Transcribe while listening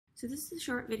So this is a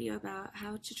short video about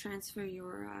how to transfer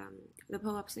your the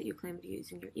POAPs that you claimed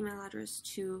using your email address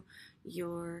to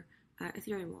your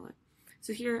Ethereum wallet.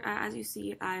 So here, as you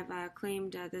see, I've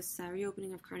claimed this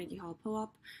reopening of Carnegie Hall POAP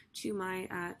to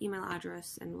my email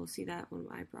address, and we'll see that when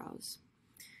I browse.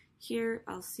 Here,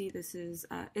 I'll see this is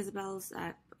Isabel's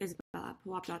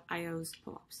POAP.io's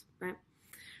POAPs, right?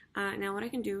 Now what I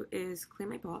can do is claim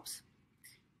my POAPs,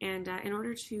 and in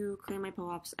order to claim my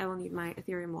POAPs, I will need my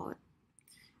Ethereum wallet.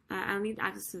 I'll need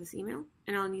access to this email,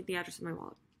 and I'll need the address of my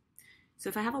wallet. So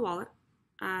if I have a wallet,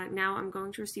 now I'm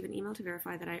going to receive an email to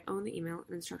verify that I own the email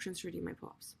and instructions to redeem my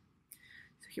POAPs.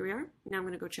 So here we are. Now I'm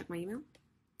going to go check my email.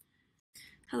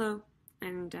 Hello,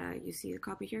 and you see the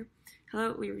copy here.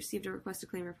 Hello, we received a request to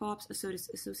claim your POAPs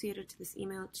associated to this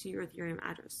email to your Ethereum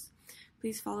address.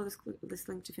 Please follow this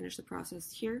link to finish the process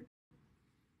here.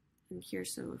 And here,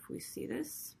 so if we see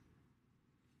this,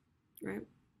 right?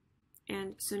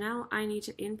 And so now I need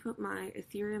to input my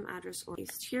Ethereum address or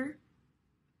paste here.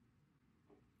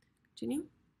 Continue.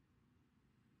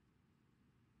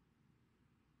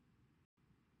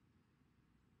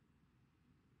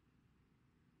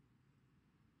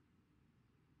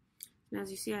 And as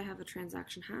you see, I have a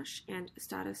transaction hash and a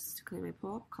status to claim my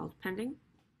POAP called pending.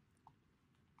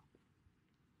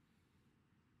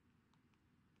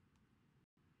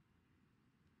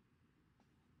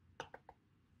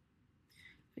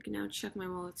 I can now check my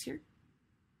wallets here.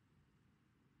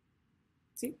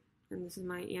 See, and this is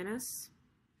my ENS.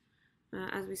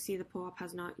 As we see, the POAP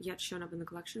has not yet shown up in the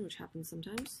collection, which happens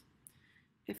sometimes.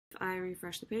 If I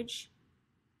refresh the page,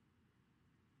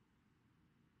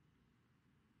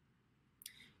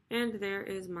 and there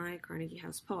is my Carnegie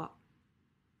House POAP.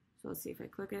 So let's see if I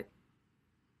click it,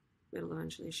 it'll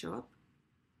eventually show up.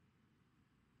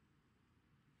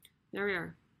 There we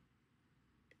are.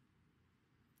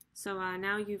 So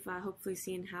now you've hopefully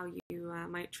seen how you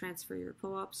might transfer your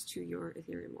POAPs to your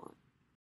Ethereum wallet.